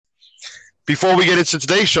Before we get into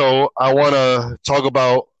today's show, I want to talk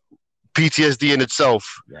about PTSD in itself.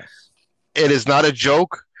 Yes. It is not a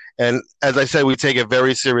joke. And as I said, we take it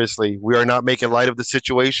very seriously. We are not making light of the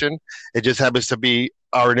situation. It just happens to be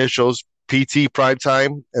our initials, PT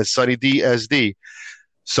Primetime and Sunny D SD.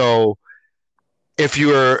 So if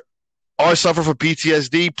you are suffering from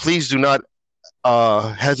PTSD, please do not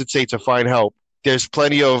hesitate to find help. There's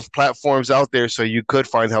plenty of platforms out there, so you could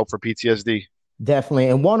find help for PTSD. Definitely.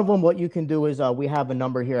 And one of them, what you can do is we have a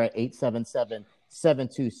number here at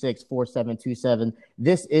 877-726-4727.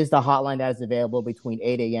 This is the hotline that is available between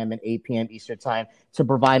 8 a.m. and 8 p.m. Eastern time to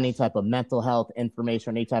provide any type of mental health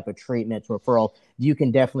information, any type of treatment, referral. You can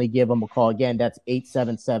definitely give them a call. Again, that's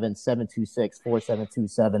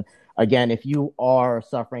 877-726-4727. Again, if you are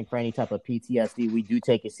suffering from any type of PTSD, we do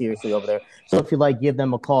take it seriously over there. So if you give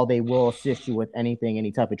them a call. They will assist you with anything,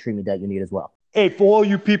 any type of treatment that you need as well. Hey, for all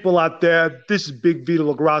you people out there, this is Big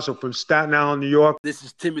Vito LaGrasso from Staten Island, New York. This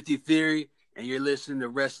is Timothy Theory, and you're listening to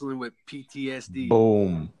Wrestling with PTSD.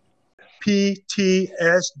 Boom.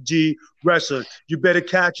 PTSD Wrestling. You better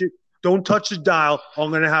catch it. Don't touch the dial, or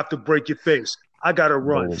I'm going to have to break your face. I got to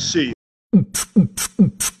run. Boom. See you.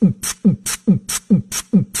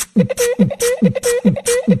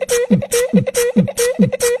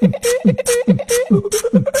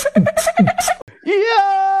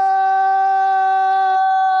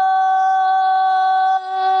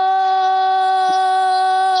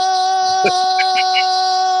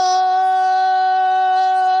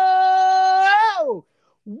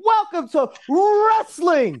 Welcome to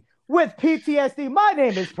Wrestling with PTSD. My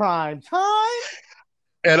name is Prime Time.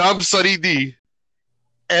 And I'm Sunny D.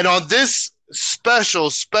 And on this special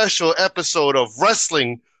episode of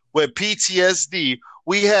Wrestling with PTSD,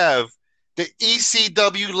 we have the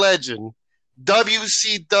ECW legend,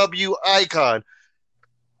 WCW icon,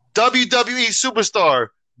 WWE superstar,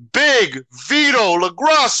 Big Vito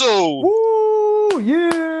LaGrasso. Woo,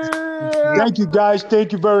 yeah. Thank you, guys.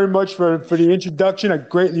 Thank you very much for the introduction. I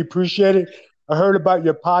greatly appreciate it. I heard about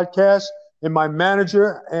your podcast, and my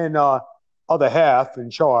manager and other half in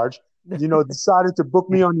charge, decided to book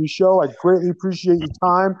me on your show. I greatly appreciate your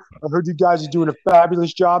time. I heard you guys are doing a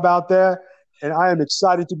fabulous job out there, and I am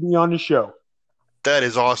excited to be on the show. That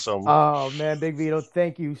is awesome. Oh, man, Big Vito,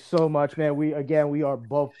 thank you so much, man. We are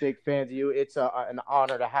both big fans of you. It's an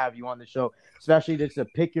honor to have you on the show, especially just to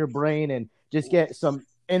pick your brain and just get some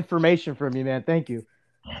information from you, man. Thank you.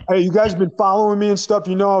 Hey, you guys been following me and stuff.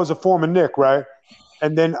 I was a former Nick, right?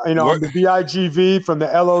 And then, I'm the BIGV from the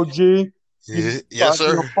LOG. Yes,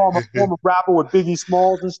 sir. Former rapper with Biggie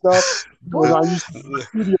Smalls and stuff. When I used to do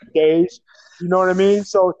studio days. You know what I mean?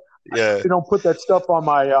 So yeah, they don't put that stuff on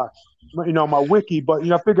my my wiki, but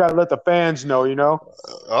I figure I'd let the fans know,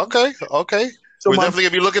 Okay. So we're definitely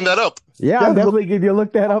gonna be looking that up. Yeah, I'm definitely give you a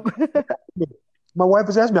look that up. My wife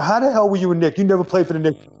was asking me, how the hell were you a Knick? You never played for the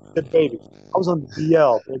Knicks. I said, baby, I was on the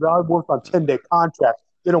DL. Baby. I worked on 10-day contracts.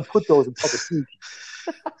 They don't put those in public TV.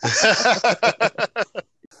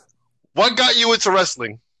 What got you into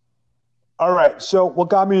wrestling? All right. So what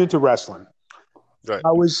got me into wrestling? Right.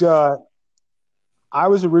 I was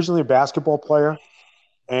originally a basketball player,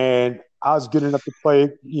 and I was good enough to play, a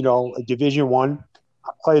Division I.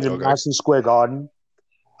 I played in Madison Square Garden.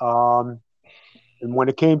 And when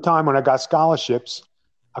it came time when I got scholarships,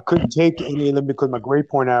 I couldn't take any of them because my grade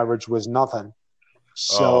point average was nothing.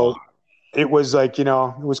 So it was like, it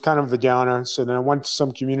was kind of a downer. So then I went to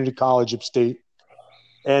some community college upstate,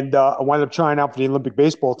 and I wound up trying out for the Olympic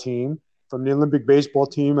baseball team. From the Olympic baseball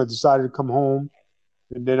team, I decided to come home,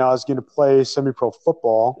 and then I was going to play semi-pro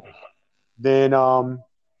football. Then, I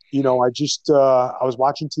was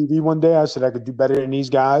watching TV one day. I said I could do better than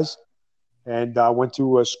these guys. And I went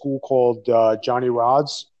to a school called Johnny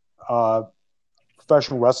Rod's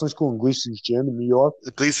professional wrestling school in Gleason's Gym in New York.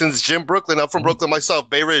 Gleason's Gym, Brooklyn. I'm from Brooklyn myself,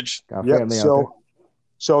 Bay Ridge. Yeah.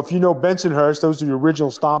 So if you know Bensonhurst, those are the original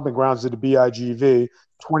stomping grounds of the BIGV,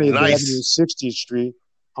 20th Avenue, 60th Street.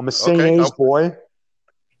 I'm a St. A's boy.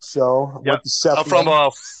 So I went to Seth. I'm from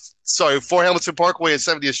 4 Hamilton Parkway and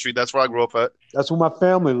 70th Street. That's where I grew up at. That's where my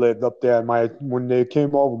family lived up there. When they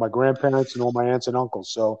came over, my grandparents and all my aunts and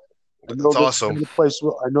uncles. So that's awesome.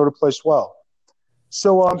 I know the place well.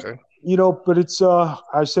 So, but it's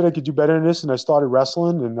I said I could do better than this, and I started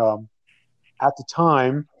wrestling. And at the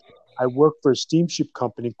time, I worked for a steamship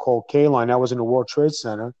company called K-Line. I was in the World Trade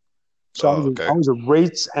Center. So I was a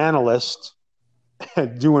rates analyst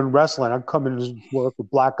doing wrestling. I'd come in and work with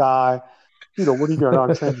black eye. What are you doing?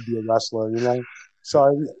 I'm trying to be a wrestler,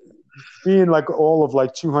 So being all of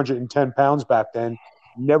 210 pounds back then,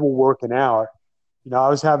 never working out. I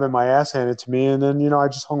was having my ass handed to me, and then, I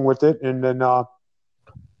just hung with it. And then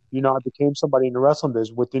I became somebody in the wrestling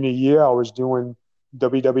business. Within a year, I was doing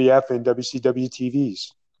WWF and WCW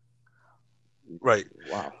TVs. Right.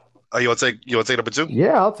 Wow. You want to take number two?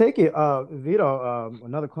 Yeah, I'll take it. Vito,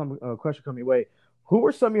 another question coming your way. Who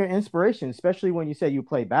were some of your inspirations, especially when you said you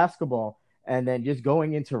play basketball and then just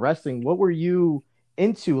going into wrestling? What were you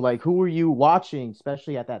into? Like, who were you watching,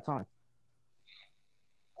 especially at that time?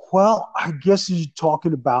 Well, I guess you're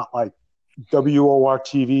talking about like WOR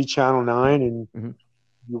TV, Channel 9, and Mhm.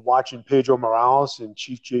 you're watching Pedro Morales and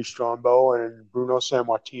Chief Jay Strongbow and Bruno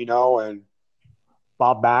Sammartino and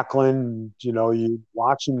Bob Backlund. You're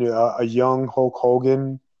watching a young Hulk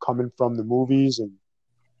Hogan coming from the movies. And,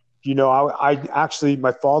 I actually,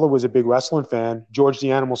 my father was a big wrestling fan, George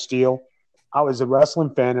the Animal Steele. I was a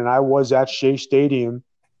wrestling fan, and I was at Shea Stadium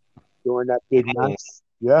during that big match.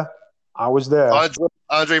 Yeah, I was there.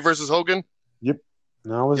 Andre versus Hogan. Yep,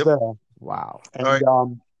 and I was Yep. there. Wow. And, All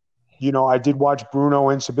right. I did watch Bruno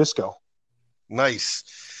and Sabisco. Nice.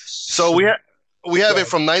 So we have it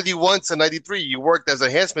from 91 to 93. You worked as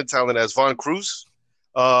enhancement talent as Von Cruz.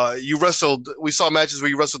 You wrestled. We saw matches where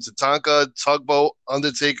you wrestled Tatanka, Tugboat,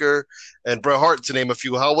 Undertaker, and Bret Hart, to name a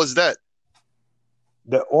few. How was that?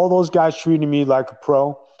 All those guys treated me like a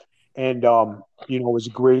pro, and it was a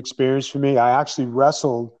great experience for me. I actually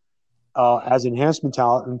wrestled as enhancement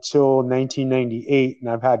talent until 1998, and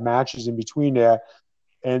I've had matches in between there.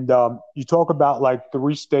 And you talk about like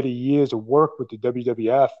 3 steady years of work with the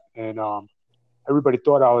WWF, and everybody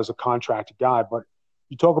thought I was a contracted guy. But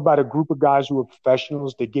you talk about a group of guys who were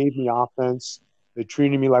professionals. They gave me offense. They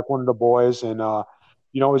treated me like one of the boys, and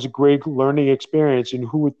it was a great learning experience. And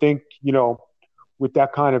who would think, with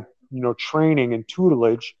that kind of training and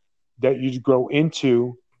tutelage, that you'd grow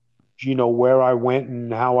into, where I went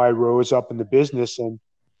and how I rose up in the business, and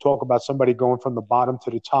talk about somebody going from the bottom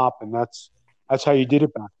to the top, and that's how you did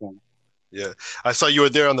it back then. Yeah, I saw you were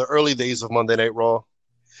there on the early days of Monday Night Raw.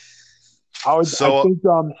 I think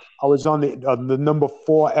I was on the number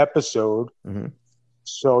 4 episode. Mm-hmm.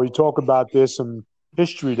 So you talk about there's some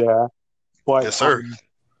history there, but Yes, sir.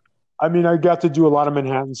 I got to do a lot of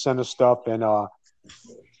Manhattan Center stuff, and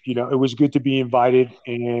it was good to be invited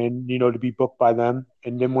and to be booked by them.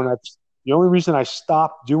 And then the only reason I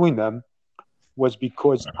stopped doing them was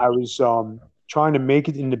because I was trying to make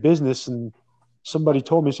it in the business, and somebody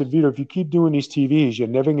told me, said, Vito, if you keep doing these TVs, you're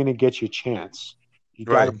never going to get your chance. You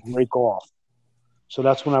got to break off. So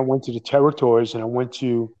that's when I went to the territories, and I went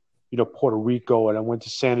to, Puerto Rico, and I went to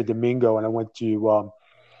Santo Domingo, and I went to,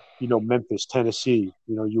 Memphis, Tennessee,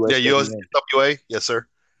 USWA. Yeah, USWA. Yes, sir.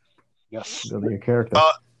 Yes. Building your character.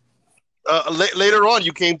 Later on,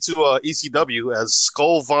 you came to ECW as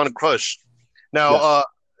Skull Von Crush. Now, Yes.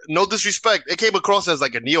 No disrespect, it came across as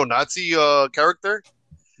like a neo-Nazi character.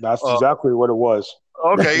 That's exactly what it was.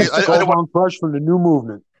 Okay, Skull Von Crush from the New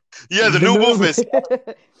Movement. Yeah, the new movement.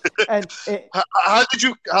 And How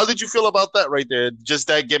did you feel about that right there? Just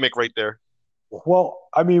that gimmick right there. Well,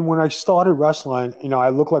 when I started wrestling, I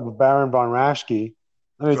looked like Baron von Raschke,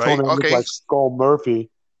 and they told me I looked like Skull Murphy.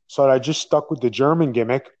 So I just stuck with the German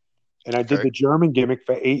gimmick, and I did the German gimmick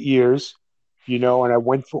for 8 years, and I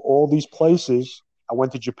went for all these places. I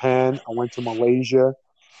went to Japan. I went to Malaysia.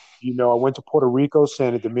 I went to Puerto Rico,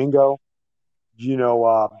 Santo Domingo.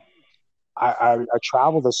 I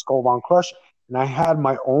traveled as Skull Von Crush, and I had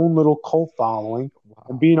my own little cult following. Wow.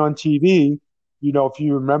 And being on TV, if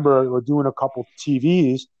you remember, we're doing a couple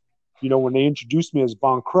TVs, when they introduced me as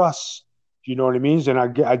Von Crush, you know what I mean? And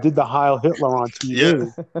I did the Heil Hitler on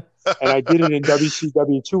TV, and I did it in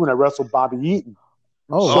WCW too when I wrestled Bobby Eaton.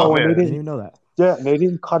 Man. I didn't even know that. Yeah, and they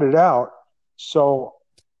didn't cut it out, so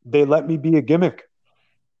they let me be a gimmick,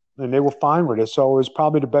 and they were fine with it. So it was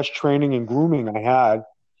probably the best training and grooming I had.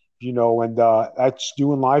 And that's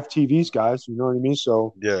doing live TVs, guys. You know what I mean?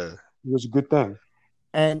 So yeah, it was a good thing.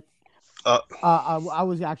 And I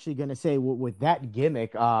was actually going to say with that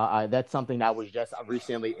gimmick, that's something that was just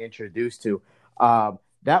recently introduced to.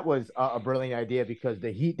 That was a brilliant idea because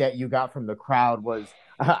the heat that you got from the crowd was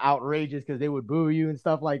outrageous because they would boo you and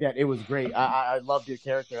stuff like that. It was great. I loved your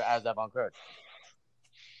character as Von Crush.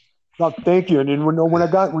 No, thank you. And then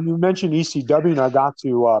when you mentioned ECW, and I got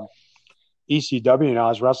to ECW, and I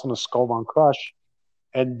was wrestling a Skull Von Crush,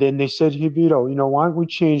 and then they said, "Hey Vito, why don't we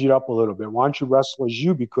change it up a little bit? Why don't you wrestle as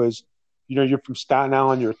you? Because you're from Staten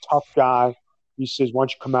Island, you're a tough guy." He says, "Why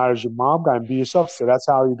don't you come out as your mob guy and be yourself?" So that's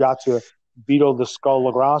how you got to Vito the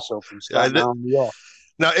Skull LaGrasso from Staten Island, New York.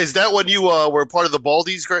 Now, is that when you were part of the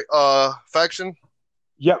Baldies faction?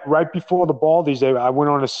 Yeah, right before the Baldies, I went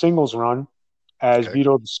on a singles run as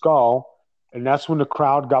Vito the Skull, and that's when the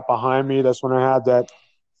crowd got behind me. That's when I had that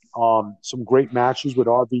some great matches with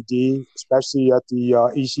RVD, especially at the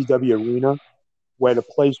ECW arena where the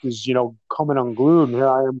place was, coming unglued. And here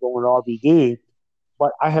I am going to RVD.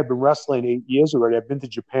 But I had been wrestling 8 years already. I've been to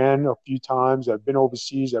Japan a few times. I've been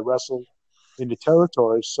overseas. I wrestled in the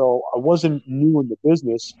territory. So I wasn't new in the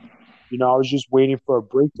business. I was just waiting for a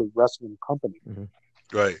break to wrestle in the company.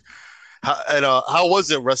 Mm-hmm. Right. How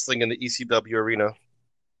was it wrestling in the ECW arena?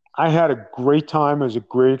 I had a great time. It was a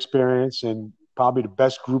great experience and probably the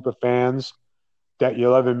best group of fans that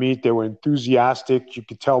you'll ever meet. They were enthusiastic. You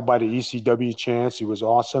could tell by the ECW chants. It was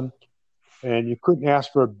awesome. And you couldn't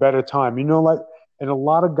ask for a better time. And a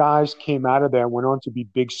lot of guys came out of there and went on to be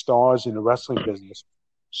big stars in the wrestling business.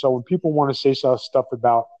 So when people want to say stuff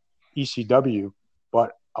about ECW,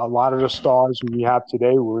 but a lot of the stars who we have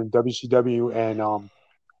today were in WCW and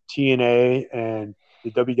TNA and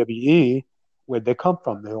the WWE, where they come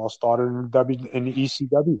from. They all started in the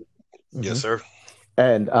ECW. Yes, sir.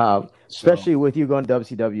 And especially with you going to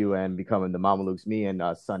WCW and becoming the Mamalukes, me and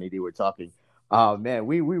Sonny D were talking. Man,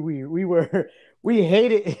 we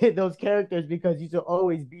hated those characters because you used to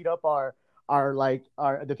always beat up our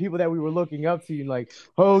the people that we were looking up to, like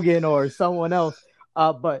Hogan or someone else.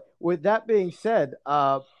 But with that being said,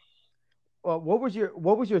 what was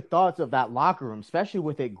your thoughts of that locker room, especially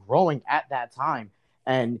with it growing at that time,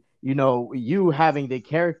 and you having the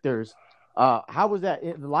characters? How was that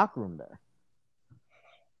in the locker room there?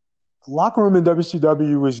 The locker room in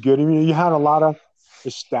WCW was good. I mean, you had a lot of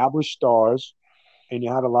established stars, and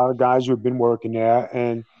you had a lot of guys who had been working there,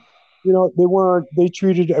 and they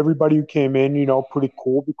treated everybody who came in, pretty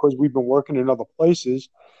cool because we've been working in other places,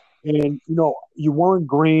 and you weren't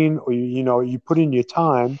green or you put in your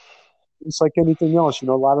time. It's like anything else, a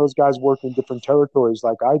lot of those guys work in different territories,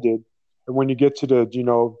 like I did, and when you get to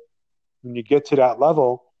that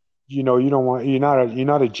level, you don't want you're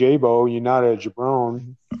not a J-Bo, you're not a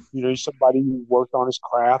Jabron. You're somebody who worked on his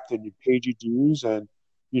craft and you paid your dues, and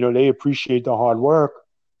they appreciate the hard work.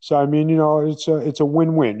 So I mean, it's a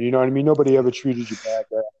win-win. You know what I mean? Nobody ever treated you bad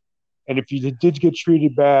there. And if you did get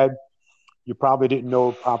treated bad, you probably didn't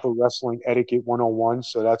know proper wrestling etiquette 101.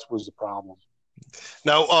 So that was the problem.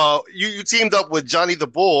 Now, you teamed up with Johnny the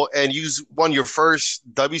Bull and you won your first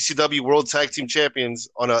WCW World Tag Team Champions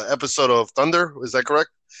on an episode of Thunder. Is that correct?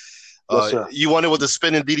 Yes, sir. You won it with a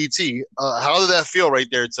spinning DDT. How did that feel right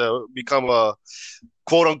there to become a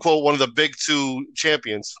quote unquote one of the big two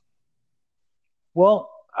champions? Well,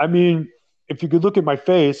 I mean, if you could look at my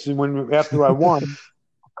face, and after I won,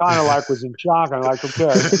 I kind of was in shock. I'm like,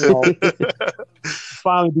 okay,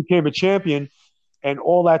 finally became a champion, and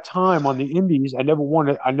all that time on the Indies, I never won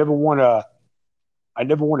a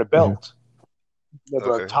belt,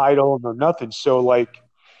 never a title, no nothing. So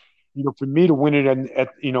for me to win it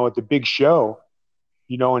at the big show,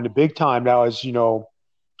 in the big time, that was a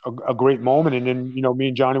great moment. And then me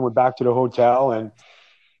and Johnny went back to the hotel and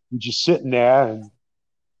we're just sitting there and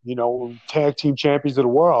tag team champions of the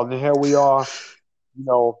world, and here we are,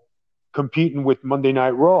 competing with Monday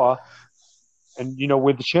Night Raw, and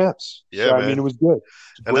with the champs. Yeah, so, man. I mean, it was good.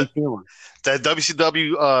 It's a great feeling. That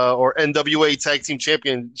WCW or NWA Tag Team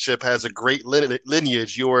Championship has a great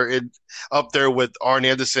lineage. You were up there with Arn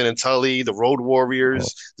Anderson and Tully, the Road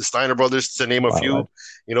Warriors, the Steiner Brothers, to name a few.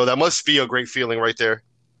 That must be a great feeling right there.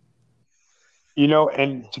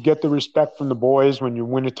 And to get the respect from the boys when you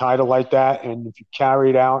win a title like that, and if you carry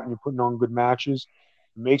it out and you're putting on good matches,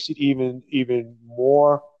 it makes it even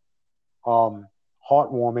more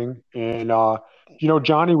heartwarming. And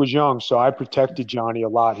Johnny was young, so I protected Johnny a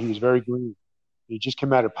lot. He was very green. He just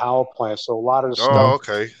came out of power plant, so a lot of the stuff.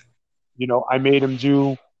 I made him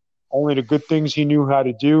do only the good things he knew how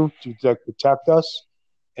to do to protect us,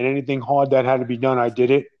 and anything hard that had to be done, I did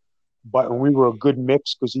it. But when we were a good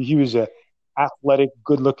mix, because he was a athletic,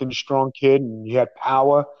 good-looking, strong kid, and he had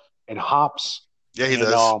power and hops. Yeah, he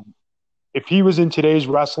does. If he was in today's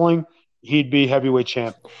wrestling, he'd be heavyweight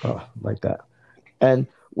champ. Oh, like that. And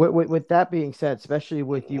with that being said, especially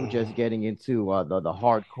with you just getting into the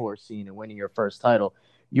hardcore scene and winning your first title,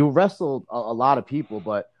 you wrestled a lot of people,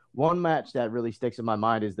 but one match that really sticks in my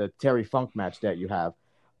mind is the Terry Funk match that you have.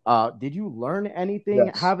 Did you learn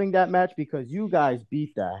anything having that match? Because you guys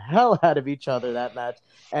beat the hell out of each other that match,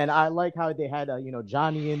 and I like how they had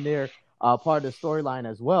Johnny in there, part of the storyline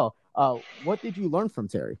as well. What did you learn from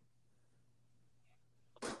Terry?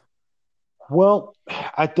 Well,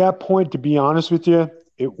 at that point, to be honest with you,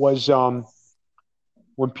 it was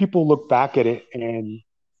when people look back at it, and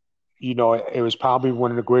it was probably one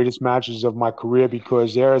of the greatest matches of my career,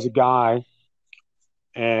 because there is a guy,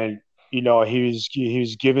 and he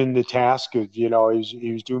was given the task of he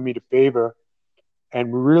was doing me the favor,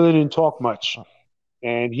 and we really didn't talk much.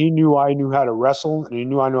 And he knew I knew how to wrestle, and he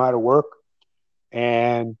knew I knew how to work.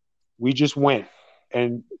 And we just went.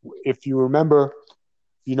 And if you remember,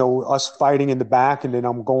 us fighting in the back, and then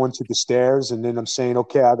I'm going to the stairs, and then I'm saying,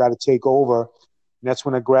 okay, I got to take over. And that's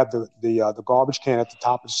when I grabbed the garbage can at the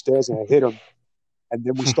top of the stairs and I hit him. And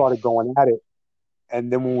then we started going at it.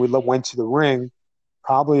 And then when we went to the ring,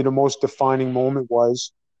 probably the most defining moment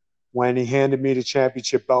was when he handed me the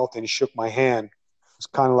championship belt and he shook my hand. It's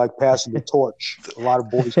kind of like passing the torch. A lot of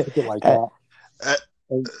boys took it like that.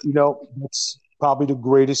 And, that's probably the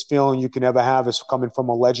greatest feeling you can ever have is coming from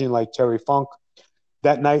a legend like Terry Funk.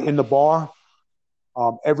 That night in the bar,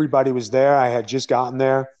 everybody was there. I had just gotten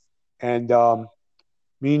there. And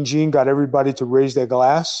me and Gene got everybody to raise their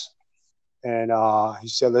glass. And he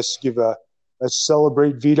said, let's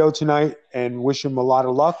celebrate Vito tonight and wish him a lot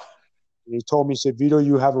of luck. And he told me, he said, Vito,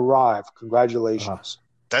 you have arrived. Congratulations.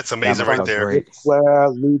 That's amazing right there. Ric Flair,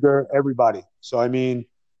 Luger, everybody. So, I mean,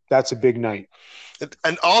 that's a big night.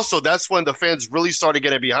 And also, that's when the fans really started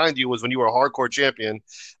getting behind you was when you were a hardcore champion.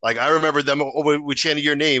 Like, I remember them we chanted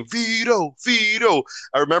your name, Vito, Vito.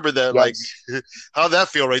 I remember that. Yes. Like, how'd that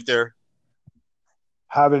feel right there?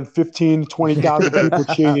 Having 15, 20,000 people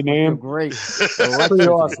cheer your name. Great. Pretty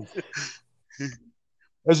awesome.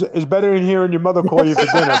 It's better than hearing your mother call you for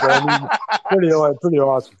dinner, but I mean, pretty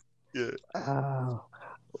awesome. Yeah.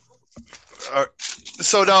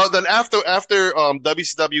 So now, then after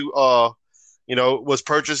WCW, was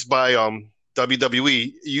purchased by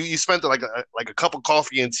WWE, you spent like a cup of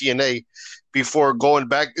coffee in TNA before going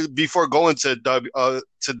to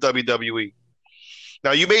WWE.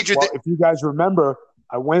 Now you made your. If you guys remember,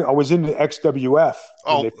 I was in the XWF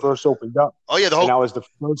when they first opened up. Oh yeah, and that was the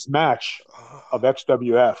first match of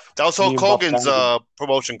XWF. That was Hulk Hogan's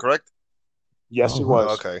promotion, correct? Yes, it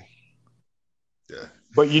was. Okay. Yeah.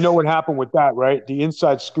 But you know what happened with that, right? The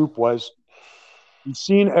inside scoop was we've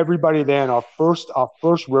seen everybody there in our first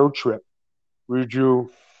road trip. We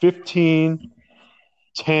drew 15,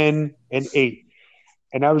 10, and 8.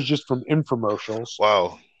 And that was just from infomercials.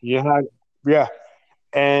 Wow. Yeah.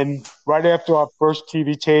 And right after our first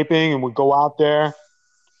TV taping, and we go out there,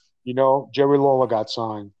 Jerry Lawler got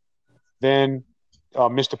signed. Then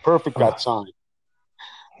Mr. Perfect got signed.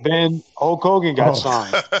 Then Hulk Hogan got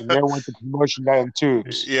signed. And then went to promotion down in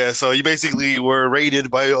tubes. Yeah, so you basically were raided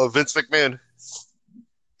by Vince McMahon.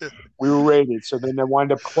 We were raided. So then they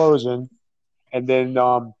wound up closing. And then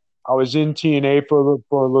I was in TNA for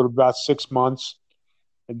a little about 6 months.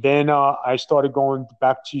 And then I started going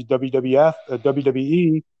back to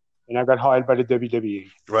WWE, and I got hired by the WWE.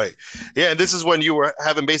 Right. Yeah, and this is when you were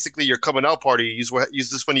having basically your coming out party.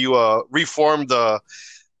 This when you reformed the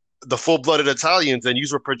full-blooded Italians, and you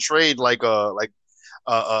were portrayed like a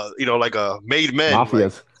made men,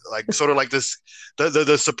 mafias, like sort of like this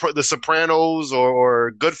the Sopranos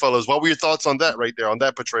or Goodfellas. What were your thoughts on that right there, on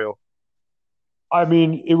that portrayal? I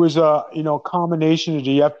mean, it was a combination of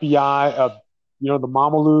the FBI, of the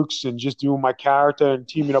Mamalukes, and just doing my character and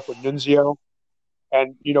teaming up with Nunzio.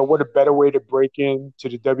 And, what a better way to break into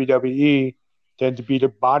the WWE than to be the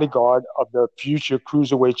bodyguard of the future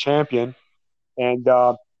Cruiserweight champion. And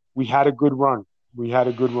we had a good run. It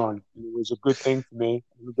was a good thing for me,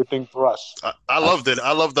 a good thing for us. I loved it.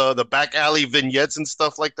 I love the back alley vignettes and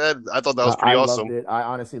stuff like that. I thought that was pretty awesome. Loved it. I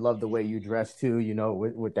honestly loved the way you dressed too,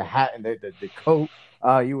 with the hat and the coat.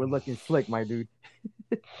 You were looking slick, my dude.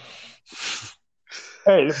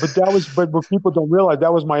 Hey, but what people don't realize,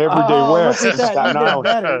 that was my everyday wear. Look at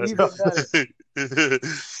that. Even better.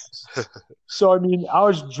 So, I mean, I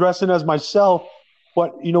was dressing as myself,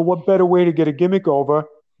 but what better way to get a gimmick over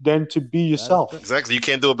than to be yourself? Exactly. You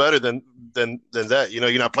can't do it better than that.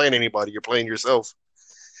 You're not playing anybody. You're playing yourself.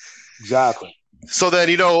 Exactly. So then,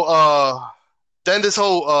 then this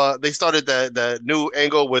whole they started that new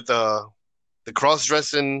angle with the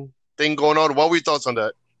cross-dressing thing going on. What were your thoughts on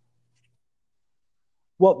that?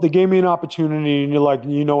 Well, they gave me an opportunity, and you're like,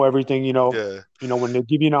 everything, when they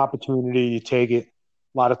give you an opportunity, you take it.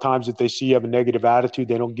 A lot of times if they see you have a negative attitude,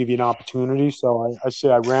 they don't give you an opportunity. So I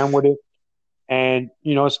said I ran with it. And,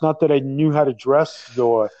 it's not that I knew how to dress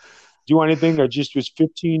or do anything. I just was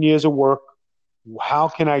 15 years of work. How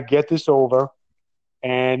can I get this over?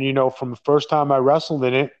 And, from the first time I wrestled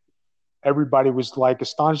in it, everybody was like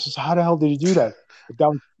astonished. How the hell did you do that? But that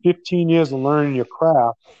was 15 years of learning your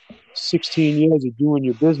craft, 16 years of doing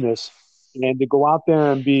your business, and to go out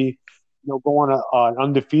there and be, go on an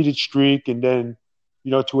undefeated streak, and then,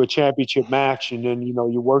 to a championship match, and then,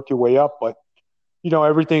 you work your way up. But,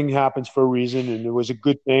 everything happens for a reason, and it was a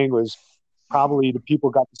good thing. It was probably the people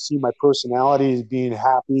got to see my personality as being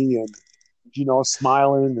happy and,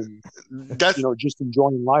 smiling and That's just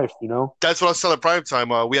enjoying life. that's what I was telling Prime Time.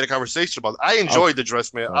 We had a conversation about. I Oh, enjoyed the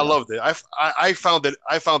dress, man. I sorry. loved it. I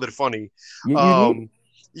found it funny. You need. Um,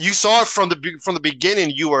 you saw it from the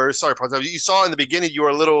beginning. You were sorry, Prime Time. You saw in the beginning you were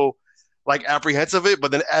a little like apprehensive of it,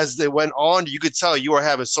 but then as they went on, you could tell you were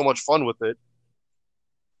having so much fun with it.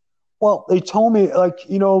 Well, they told me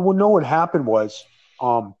what happened was,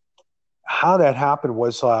 how that happened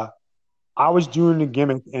was, I was doing the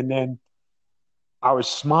gimmick and then I was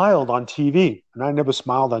smiled on TV, and I never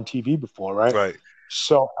smiled on TV before, right? Right.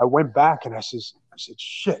 So I went back and I said,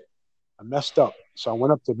 shit, I messed up. So I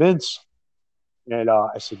went up to Vince and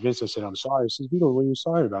I said, Vince, I said, I'm sorry. He says, Vito, what are you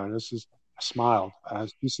sorry about? And I smiled.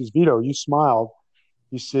 He says, Vito, you smiled.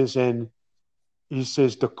 He says, and he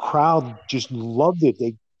says the crowd just loved it.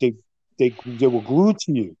 They were glued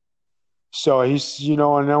to you. So he's,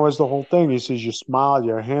 and that was the whole thing. He says, you smile,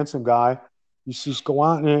 you're a handsome guy. He says, go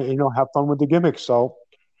out and, have fun with the gimmick. So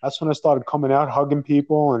that's when I started coming out, hugging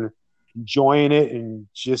people and enjoying it. And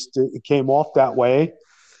just, it came off that way.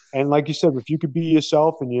 And like you said, if you could be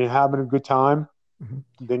yourself and you're having a good time,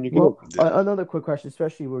 then you're good. Well, another quick question,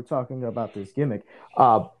 especially we're talking about this gimmick,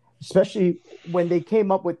 especially when they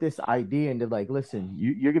came up with this idea and they're like, listen,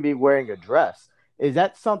 you're going to be wearing a dress. Is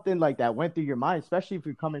that something like that went through your mind, especially if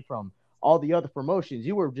you're coming from all the other promotions?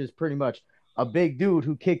 You were just pretty much a big dude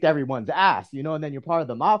who kicked everyone's ass, and then you're part of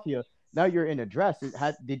the mafia. Now you're in a dress.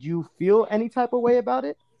 Did you feel any type of way about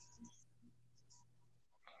it?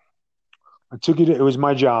 I took it. It was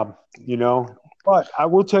my job, But I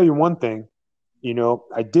will tell you one thing,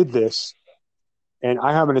 I did this, and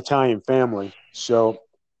I have an Italian family. So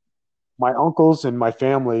my uncles and my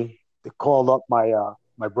family, they called up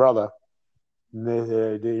my brother, and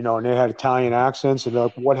and they had Italian accents, and they're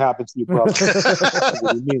like, "What happened to your brother?"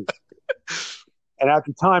 What do you mean? And at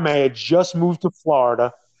the time, I had just moved to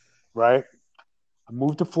Florida, right? I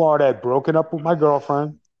moved to Florida. I had broken up with my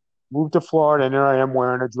girlfriend, moved to Florida, and there I am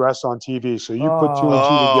wearing a dress on TV. So you put two and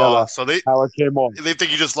two together, So they how it came off. they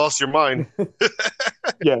think you just lost your mind.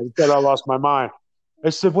 Yeah, he said I lost my mind.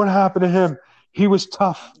 I said, what happened to him? He was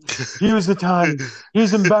tough. He was Italian.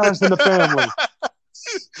 He's embarrassing the family.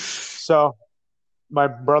 So my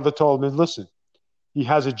brother told me, listen, he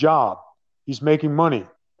has a job. He's making money.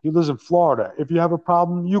 He lives in Florida. If you have a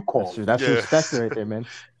problem, you call. That's respect right there, man.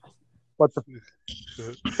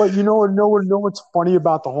 But you know what's funny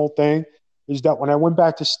about the whole thing is that when I went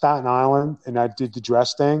back to Staten Island and I did the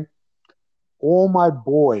dress thing, all my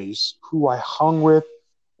boys who I hung with,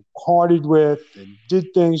 partied with, and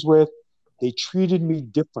did things with, they treated me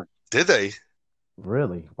different. Did they?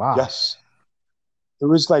 Really? Wow. Yes. It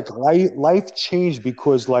was like life changed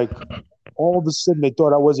because like all of a sudden they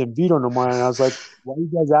thought I wasn't Vito no more, and I was like, why are you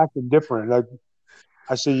guys acting different? Like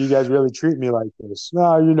I said, you guys really treat me like this.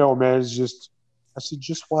 No, man, it's just I said,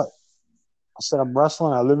 just what? I said, I'm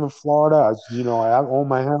wrestling, I live in Florida, I own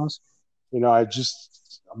my house.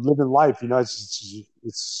 I'm living life,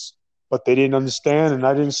 it's but they didn't understand, and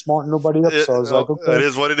I didn't smarten nobody up. So I was like, okay, it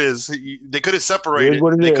is what it is. They could have separated.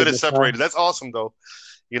 They could have separated. That's awesome, though.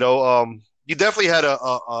 You definitely had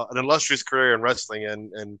an illustrious career in wrestling,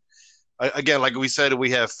 and again, like we said,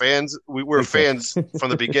 we have fans. We were fans from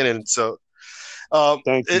the beginning. So,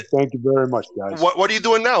 thank you very much, guys. What are you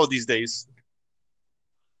doing now these days?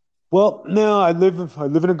 Well, now I live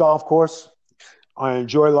in a golf course. I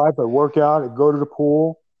enjoy life. I work out. I go to the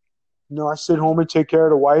pool. I sit home and take care of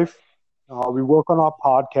the wife. We work on our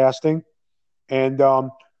podcasting,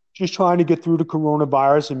 and just trying to get through the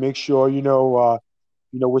coronavirus and make sure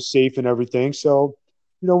we're safe and everything. So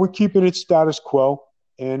we're keeping it status quo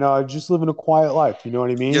and just living a quiet life. You know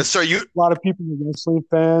what I mean? Yes, sir. A lot of people are wrestling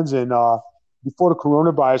fans, and before the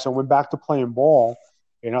coronavirus, I went back to playing ball,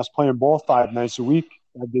 and I was playing ball 5 days a week.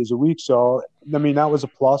 So I mean that was a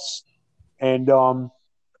plus, and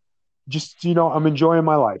just I'm enjoying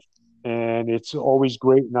my life. And it's always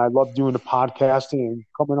great, and I love doing the podcasting and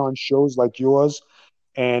coming on shows like yours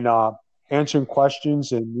and answering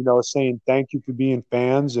questions and saying thank you for being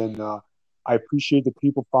fans, and I appreciate the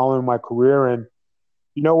people following my career. And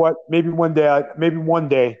you know what? Maybe one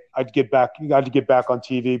day I'd get back. You got to get back on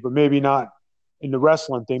TV, but maybe not in the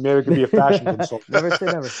wrestling thing. Maybe it could be a fashion consultant. Never say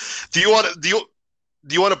never. Do you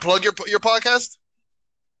want to plug your podcast?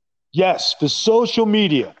 Yes, for social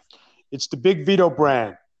media, it's the Big Vito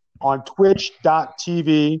brand. On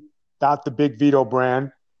twitch.tv, the Big Vito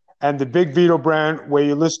brand, and the Big Vito brand where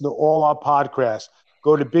you listen to all our podcasts.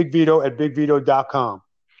 Go to Big Vito at bigvito.com.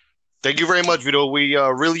 Thank you very much, Vito. We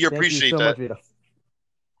really appreciate that. Thank you so much,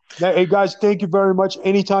 Vito. Now, hey, guys, thank you very much.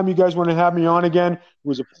 Anytime you guys want to have me on again, it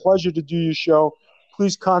was a pleasure to do your show.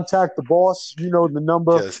 please contact the boss. You know the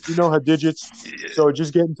number. Yes. You know her digits. So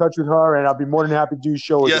just get in touch with her, and I'll be more than happy to do a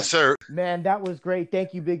show again. Yes, sir. Man, that was great.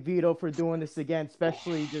 Thank you, Big Vito, for doing this again,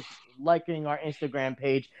 especially just liking our Instagram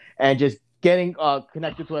page and just getting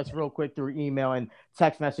connected to us real quick through email and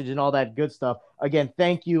text message and all that good stuff. Again,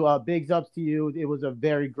 thank you. Bigs ups to you. It was a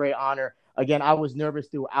very great honor. Again, I was nervous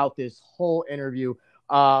throughout this whole interview,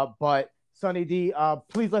 but Sonny D,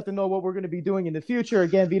 please let them know what we're going to be doing in the future.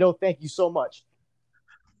 Again, Vito, thank you so much.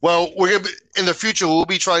 Well, we're gonna be, in the future. We'll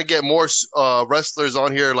be trying to get more wrestlers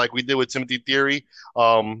on here, like we did with Timothy Theory.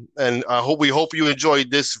 And we hope you enjoyed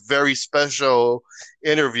this very special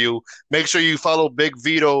interview. Make sure you follow Big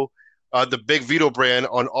Vito, the Big Vito brand,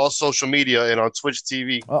 on all social media and on Twitch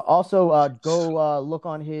TV. Also, go look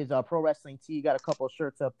on his Pro Wrestling Tee. He got a couple of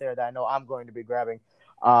shirts up there that I know I'm going to be grabbing.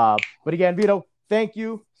 But again, Vito, thank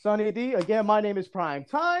you, Sonny D. Again, my name is Prime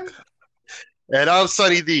Time. And I'm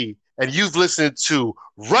Sonny D. And you've listened to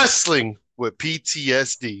Wrestling with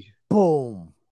PTSD. Boom.